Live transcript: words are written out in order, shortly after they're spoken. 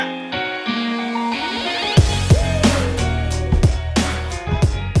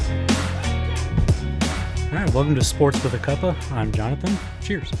Welcome to Sports with a Cuppa. I'm Jonathan.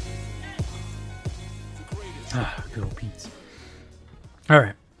 Cheers. Good old Pete's. All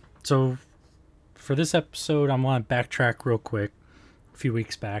right. So for this episode, I want to backtrack real quick a few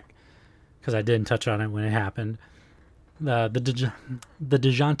weeks back because I didn't touch on it when it happened. The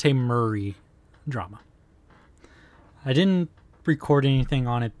DeJounte Murray drama. I didn't record anything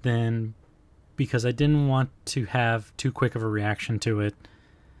on it then because I didn't want to have too quick of a reaction to it.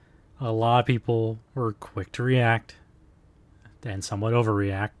 A lot of people were quick to react and somewhat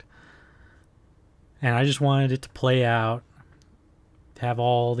overreact. And I just wanted it to play out, have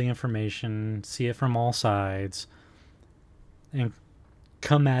all the information, see it from all sides, and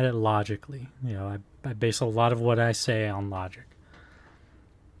come at it logically. You know, I base a lot of what I say on logic.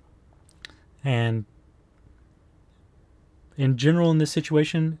 And in general, in this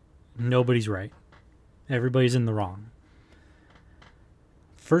situation, nobody's right. Everybody's in the wrong.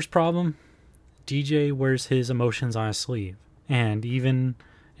 First problem, DJ wears his emotions on his sleeve. And even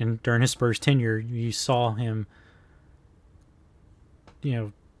during his Spurs tenure, you saw him,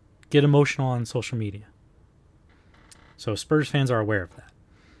 get emotional on social media. So Spurs fans are aware of that.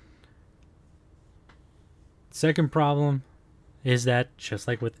 Second problem is that, just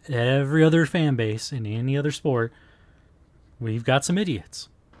like with every other fan base in any other sport, we've got some idiots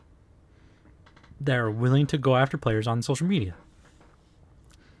that are willing to go after players on social media.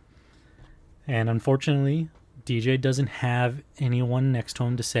 And unfortunately, DJ doesn't have anyone next to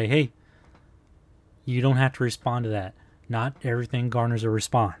him to say, hey, you don't have to respond to that. Not everything garners a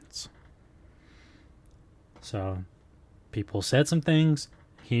response. So, people said some things,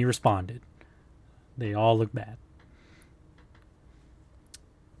 he responded. They all look bad.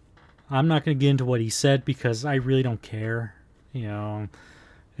 I'm not going to get into what he said because I really don't care.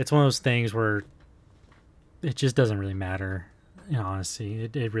 It's one of those things where it just doesn't really matter. Honestly,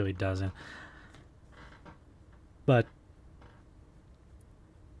 it really doesn't. But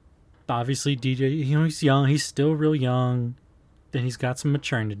obviously DJ, he's young. He's still real young. And he's got some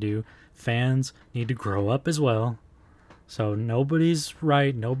maturing to do. Fans need to grow up as well. So nobody's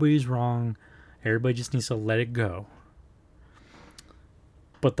right. Nobody's wrong. Everybody just needs to let it go.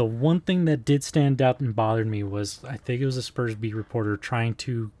 But the one thing that did stand out and bothered me was, I think it was a Spurs beat reporter trying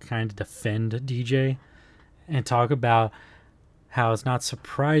to kind of defend DJ and talk about how it's not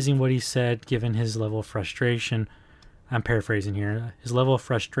surprising what he said given his level of frustration. I'm paraphrasing here. His level of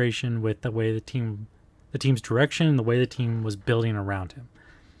frustration with the way the team's direction and the way the team was building around him.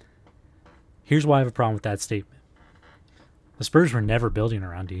 Here's why I have a problem with that statement. The Spurs were never building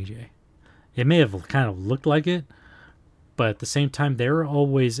around DJ. It may have kind of looked like it, but at the same time, they were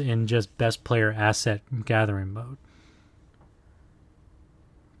always in just best player asset gathering mode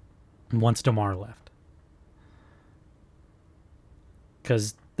once DeMar left.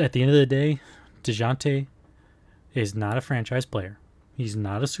 Because at the end of the day, DeJounte is not a franchise player. He's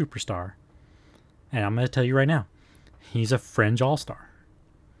not a superstar. And I'm going to tell you right now, he's a fringe all-star.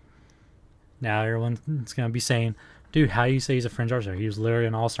 Now everyone's going to be saying, dude, how do you say he's a fringe all-star? He was literally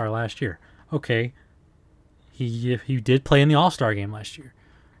an all-star last year. Okay, he did play in the all-star game last year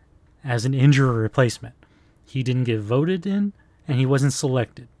as an injury replacement. He didn't get voted in, and he wasn't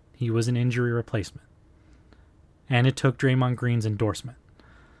selected. He was an injury replacement. And it took Draymond Green's endorsement.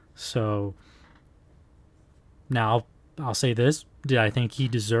 So, now I'll say this. Did I think he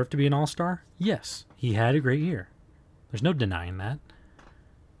deserved to be an all-star? Yes. He had a great year. There's no denying that.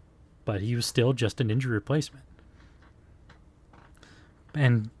 But he was still just an injury replacement.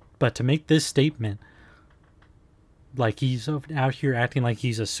 But to make this statement, like he's out here acting like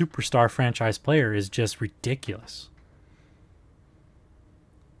he's a superstar franchise player, is just ridiculous.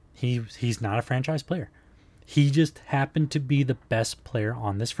 He's not a franchise player. He just happened to be the best player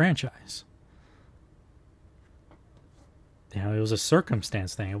on this franchise. It was a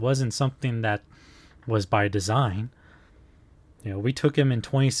circumstance thing. It wasn't something that was by design. We took him in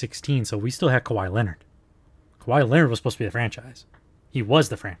 2016, so we still had Kawhi Leonard. Kawhi Leonard was supposed to be the franchise. He was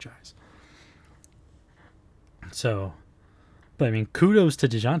the franchise. So, but kudos to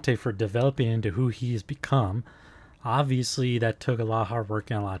DeJounte for developing into who he has become. Obviously, that took a lot of hard work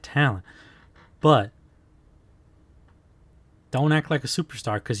and a lot of talent. But don't act like a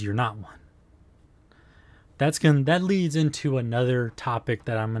superstar because you're not one. That leads into another topic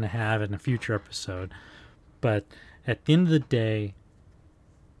that I'm going to have in a future episode. But at the end of the day,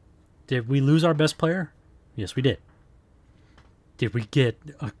 did we lose our best player? Yes, we did. Did we get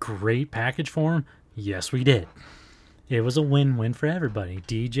a great package for him? Yes, we did. It was a win-win for everybody.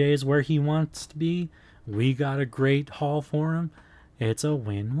 DJ is where he wants to be. We got a great haul for him. It's a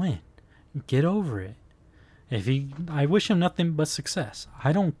win-win. Get over it. I wish him nothing but success.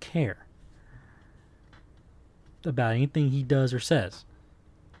 I don't care. about anything he does or says.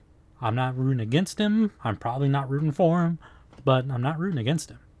 I'm not rooting against him. I'm probably not rooting for him, but I'm not rooting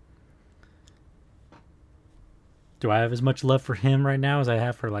against him. Do I have as much love for him right now as I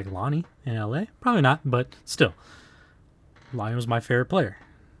have for like Lonnie in LA? Probably not, but still. Lonnie was my favorite player.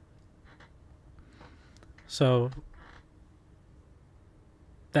 So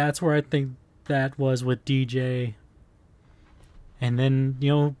that's where I think that was with DJ. And then,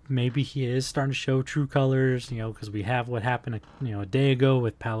 maybe he is starting to show true colors, because we have what happened, a day ago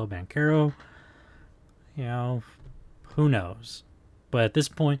with Paolo Banchero. Who knows? But at this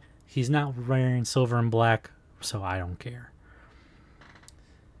point, he's not wearing silver and black, so I don't care.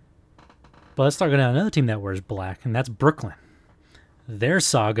 But let's talk about another team that wears black, and that's Brooklyn. Their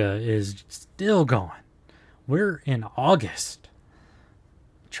saga is still going. We're in August.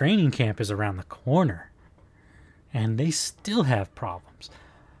 Training camp is around the corner. And they still have problems.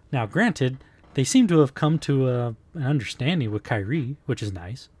 Now, granted, they seem to have come to an understanding with Kyrie, which is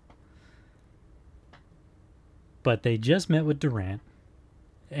nice. But they just met with Durant,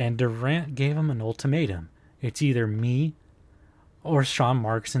 and Durant gave him an ultimatum. It's either me or Sean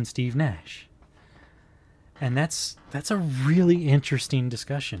Marks and Steve Nash. And that's a really interesting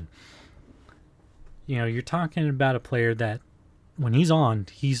discussion. You're talking about a player that, when he's on,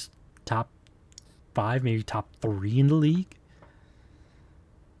 he's top 5, maybe top 3 in the league,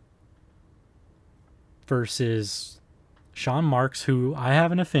 versus Sean Marks, who I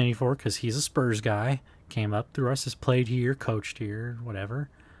have an affinity for because he's a Spurs guy, came up through us, has played here, coached here, whatever.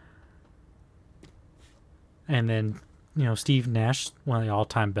 And then, Steve Nash, one of the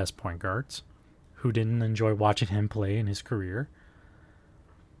all-time best point guards, who didn't enjoy watching him play in his career.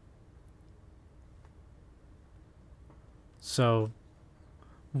 So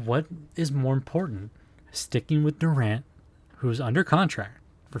what is more important? Sticking with Durant, who's under contract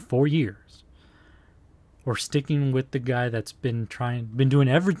for 4 years, or sticking with the guy that's been doing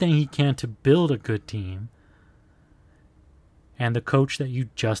everything he can to build a good team, and the coach that you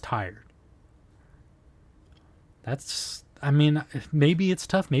just hired? Maybe it's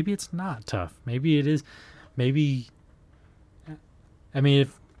tough, maybe it's not tough. Maybe it is.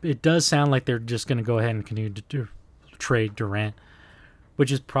 If it does sound like they're just going to go ahead and continue to trade Durant,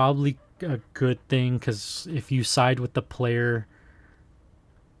 which is probably a good thing, because if you side with the player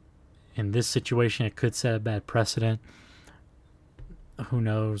in this situation, it could set a bad precedent. Who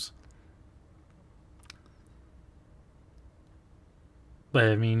knows?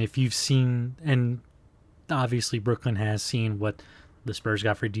 But if you've seen, and obviously Brooklyn has seen what the Spurs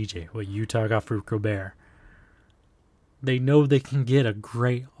got for DJ, what Utah got for Gobert, they know they can get a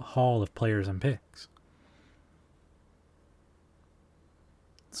great haul of players and picks.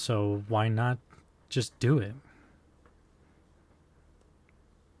 So why not just do it?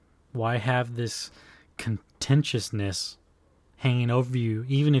 Why have this contentiousness hanging over you,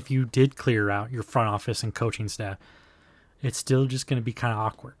 even if you did clear out your front office and coaching staff? It's still just going to be kind of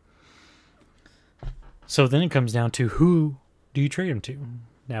awkward. So then it comes down to, who do you trade him to?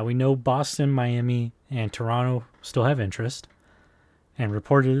 Now, we know Boston, Miami, and Toronto still have interest, and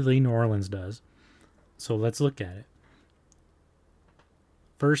reportedly New Orleans does. So let's look at it.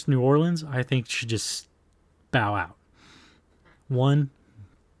 First, New Orleans, I think, should just bow out. One,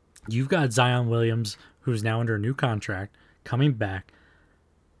 you've got Zion Williams, who's now under a new contract, coming back.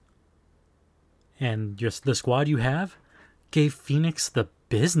 And just the squad you have gave Phoenix the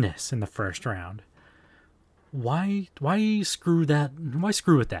business in the first round. Why screw that? Why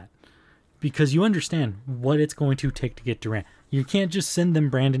screw with that? Because you understand what it's going to take to get Durant. You can't just send them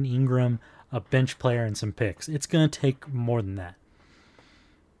Brandon Ingram, a bench player, and some picks. It's going to take more than that.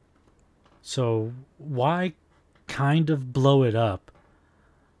 So why kind of blow it up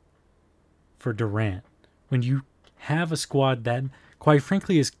for Durant when you have a squad that, quite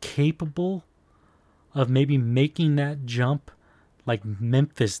frankly, is capable of maybe making that jump like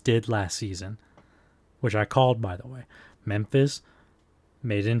Memphis did last season, which I called, by the way. Memphis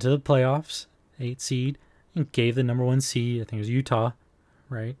made it into the playoffs, 8 seed, and gave the number 1 seed, I think it was Utah,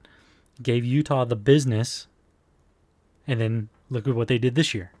 right? Gave Utah the business, and then look at what they did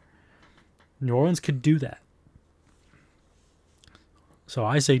this year. New Orleans could do that. So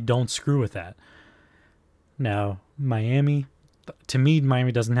I say don't screw with that. Now, Miami, to me,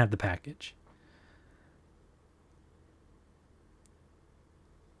 Miami doesn't have the package.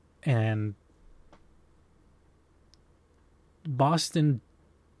 And Boston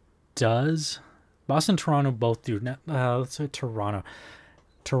does. Boston, Toronto both do. Let's say Toronto.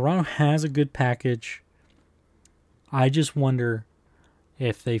 Toronto has a good package. I just wonder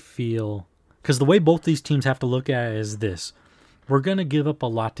if they feel... Because the way both these teams have to look at it is this. We're going to give up a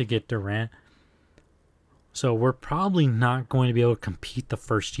lot to get Durant. So we're probably not going to be able to compete the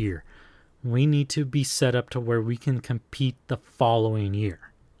first year. We need to be set up to where we can compete the following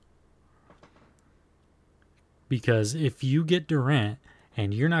year. Because if you get Durant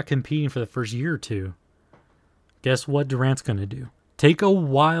and you're not competing for the first year or two, guess what Durant's going to do? Take a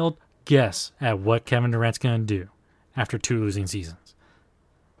wild guess at what Kevin Durant's going to do after 2 losing seasons.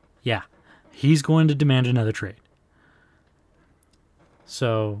 Yeah, he's going to demand another trade.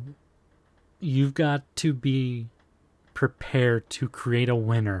 So you've got to be prepared to create a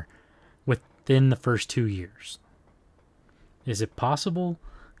winner within the first 2 years. Is it possible?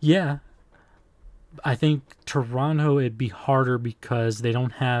 Yeah. I think Toronto, it'd be harder because they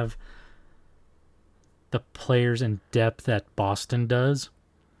don't have the players in depth that Boston does.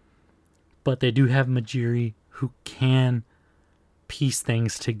 But they do have Majiri who can piece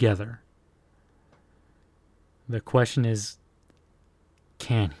things together. The question is,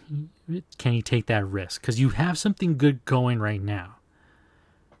 can he take that risk? Because you have something good going right now.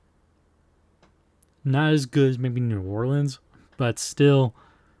 Not as good as maybe New Orleans, but still,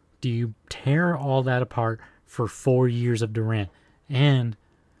 do you tear all that apart for 4 years of Durant? And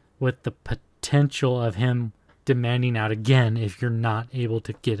with the potential of him demanding out again if you're not able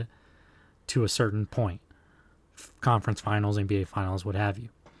to get to a certain point. Conference finals, NBA finals, what have you.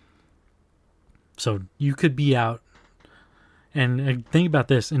 So you could be out. And think about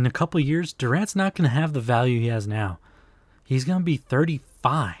this. In a couple of years, Durant's not going to have the value he has now. He's going to be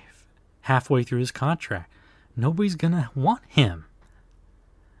 35 halfway through his contract. Nobody's going to want him.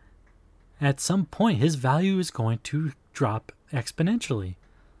 At some point, his value is going to drop exponentially.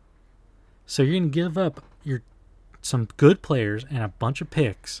 So you're going to give up some good players and a bunch of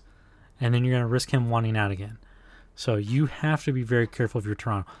picks, and then you're going to risk him wanting out again. So you have to be very careful if you're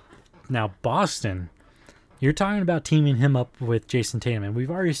Toronto. Now, Boston, you're talking about teaming him up with Jason Tatum, and we've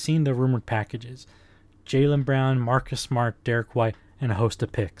already seen the rumored packages. Jaylen Brown, Marcus Smart, Derek White, and a host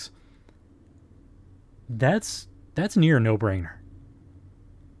of picks. That's near a no-brainer.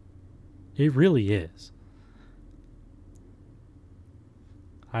 It really is.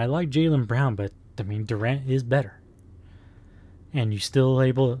 I like Jaylen Brown, but, Durant is better. And you still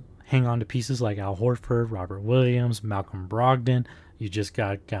able to hang on to pieces like Al Horford, Robert Williams, Malcolm Brogdon. You just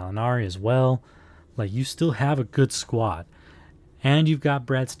got Gallinari as well. You still have a good squad. And you've got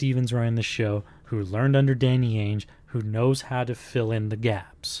Brad Stevens running the show, who learned under Danny Ainge, who knows how to fill in the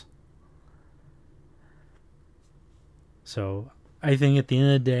gaps. So I think at the end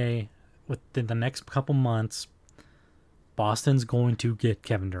of the day, within the next couple months, Boston's going to get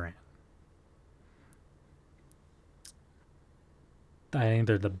Kevin Durant. I think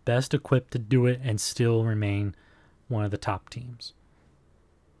they're the best equipped to do it and still remain one of the top teams.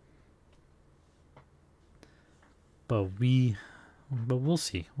 But we'll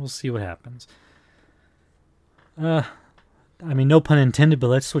see. We'll see what happens. No pun intended, but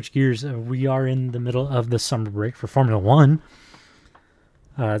let's switch gears. We are in the middle of the summer break for Formula One.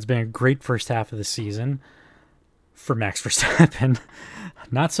 It's been a great first half of the season for Max Verstappen.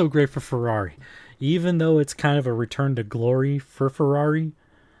 Not so great for Ferrari. Even though it's kind of a return to glory for Ferrari,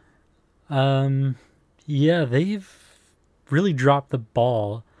 they've really dropped the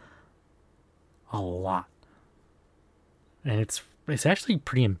ball a lot. And it's actually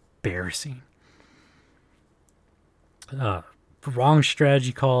pretty embarrassing. Wrong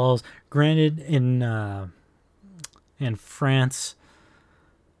strategy calls. Granted, in France,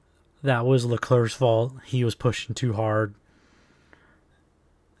 that was Leclerc's fault. He was pushing too hard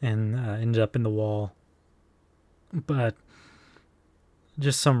and ended up in the wall. But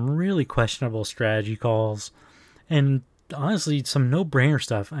just some really questionable strategy calls. And honestly, some no-brainer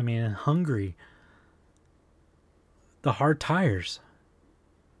stuff. In Hungary, the hard tires.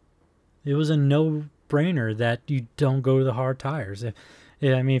 It was a no-brainer that you don't go to the hard tires.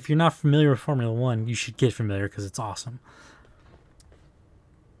 If you're not familiar with Formula One, you should get familiar because it's awesome.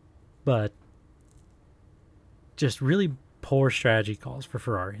 But just really poor strategy calls for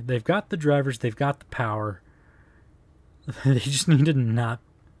Ferrari. They've got the drivers, they've got the power. They just need to not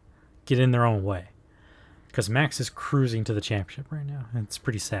get in their own way. Because Max is cruising to the championship right now. And it's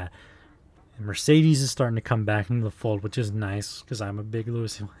pretty sad. And Mercedes is starting to come back into the fold, which is nice because I'm a big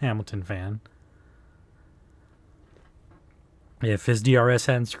Lewis Hamilton fan. If his DRS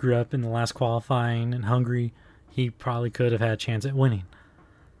hadn't screwed up in the last qualifying in Hungary, he probably could have had a chance at winning.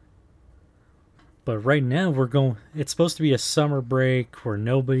 But right now, it's supposed to be a summer break where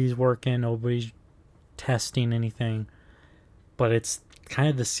nobody's working, nobody's testing anything. But it's kind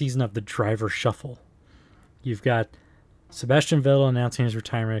of the season of the driver shuffle. You've got Sebastian Vettel announcing his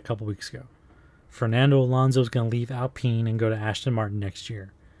retirement a couple weeks ago. Fernando Alonso is going to leave Alpine and go to Aston Martin next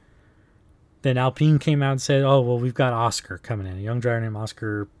year. Then Alpine came out and said, oh, well, we've got Oscar coming in. A young driver named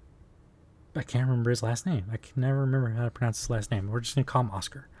Oscar. I can't remember his last name. I can never remember how to pronounce his last name. We're just going to call him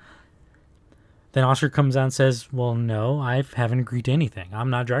Oscar. Then Oscar comes out and says, well, no, I haven't agreed to anything. I'm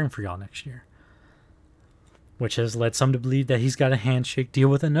not driving for y'all next year. Which has led some to believe that he's got a handshake deal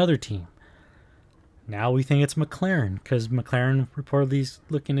with another team. Now we think it's McLaren, because McLaren reportedly is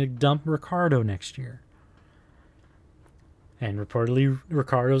looking to dump Ricciardo next year. And reportedly,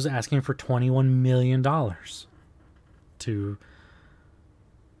 Ricciardo's asking for $21 million to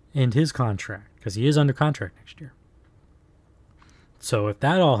end his contract, because he is under contract next year. So if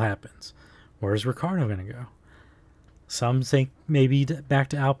that all happens, where's Ricciardo going to go? Some think maybe back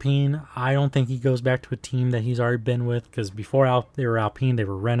to Alpine. I don't think he goes back to a team that he's already been with, because before they were Alpine, they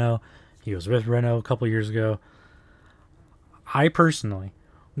were Renault. He was with Renault a couple years ago. I personally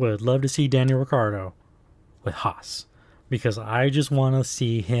would love to see Daniel Ricciardo with Haas, because I just want to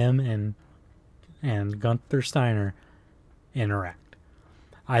see him and Gunther Steiner interact.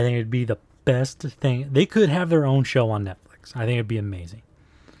 I think it'd be the best thing. They could have their own show on Netflix. I think it'd be amazing.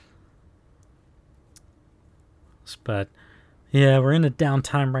 But yeah, we're in a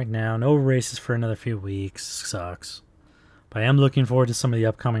downtime right now. No races for another few weeks. Sucks. But I am looking forward to some of the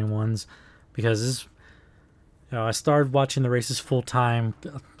upcoming ones, because I started watching the races full time,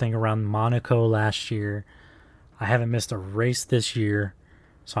 I think around Monaco last year. I haven't missed a race this year,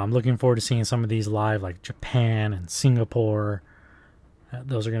 so I'm looking forward to seeing some of these live, like Japan and Singapore.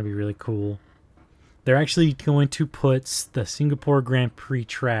 Those are going to be really cool. They're actually going to put the Singapore Grand Prix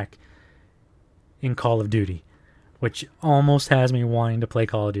track in Call of Duty, which almost has me wanting to play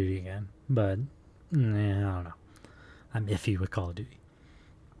Call of Duty again. But, I don't know. I'm iffy with Call of Duty.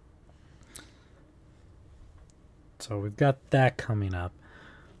 So we've got that coming up.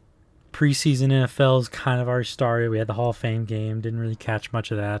 Preseason NFL's kind of already started. We had the Hall of Fame game. Didn't really catch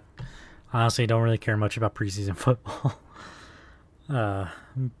much of that. Honestly, don't really care much about preseason football.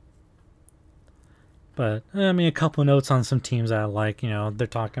 But, I mean, a couple of notes on some teams I like. They're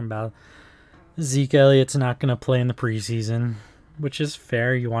talking about Zeke Elliott's not going to play in the preseason, which is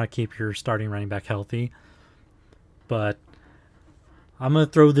fair. You want to keep your starting running back healthy. But I'm going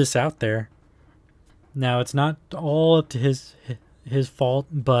to throw this out there. Now, it's not all up to his fault,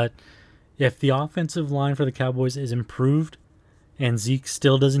 but if the offensive line for the Cowboys is improved and Zeke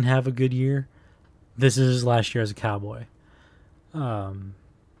still doesn't have a good year, this is his last year as a Cowboy.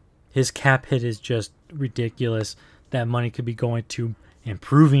 His cap hit is just ridiculous. That money could be going to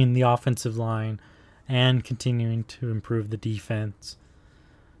improving the offensive line and continuing to improve the defense.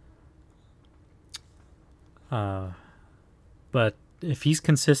 But if he's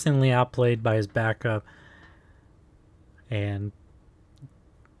consistently outplayed by his backup and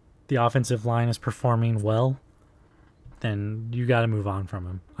the offensive line is performing well, then you got to move on from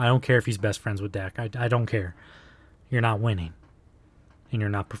him. I don't care if he's best friends with Dak. I don't care. You're not winning, and you're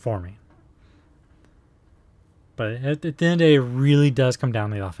not performing. But at the end of the day, it really does come down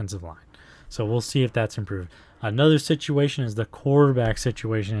to the offensive line. So we'll see if that's improved. Another situation is the quarterback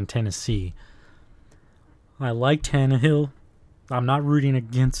situation in Tennessee. I like Tannehill. I'm not rooting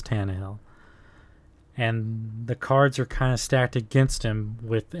against Tannehill. And the cards are kind of stacked against him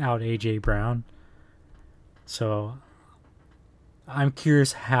without A.J. Brown. So I'm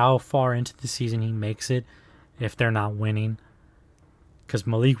curious how far into the season he makes it if they're not winning. Because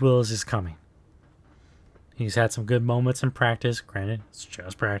Malik Willis is coming. He's had some good moments in practice. Granted, it's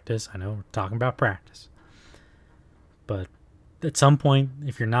just practice. I know we're talking about practice. But at some point,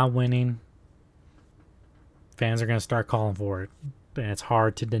 if you're not winning, fans are going to start calling for it. And it's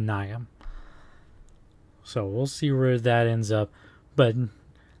hard to deny them. So we'll see where that ends up. But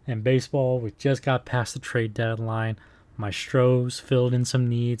in baseball, we just got past the trade deadline. Maestro's filled in some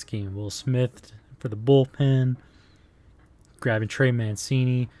needs, getting Will Smith for the bullpen, grabbing Trey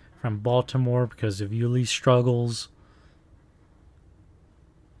Mancini from Baltimore because of Yuli's struggles,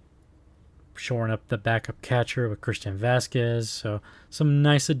 shoring up the backup catcher with Christian Vasquez. So some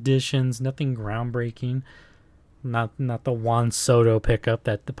nice additions, nothing groundbreaking. Not the Juan Soto pickup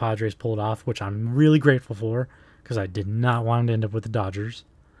that the Padres pulled off, which I'm really grateful for because I did not want him to end up with the Dodgers.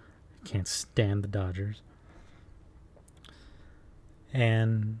 I can't stand the Dodgers.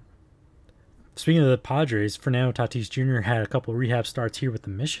 And speaking of the Padres, Fernando Tatis Jr. had a couple of rehab starts here with the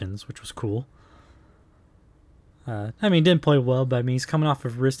Missions, which was cool. Didn't play well, but he's coming off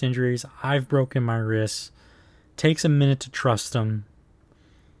of wrist injuries. I've broken my wrist. Takes a minute to trust him.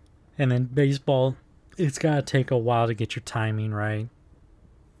 And then baseball, it's got to take a while to get your timing right.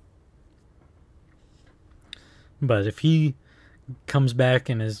 But if he comes back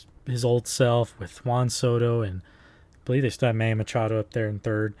in his old self with Juan Soto, and I believe they still have Manny Machado up there in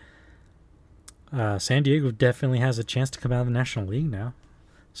third, San Diego definitely has a chance to come out of the National League now.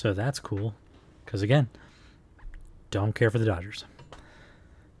 So that's cool. Because, again, don't care for the Dodgers.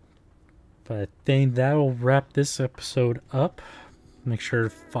 But I think that will wrap this episode up. Make sure to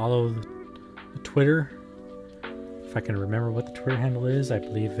follow the Twitter. If I can remember what the Twitter handle is, I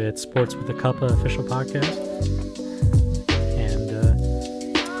believe it's Sports with a Cuppa official podcast. And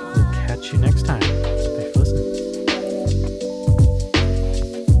we'll catch you next time.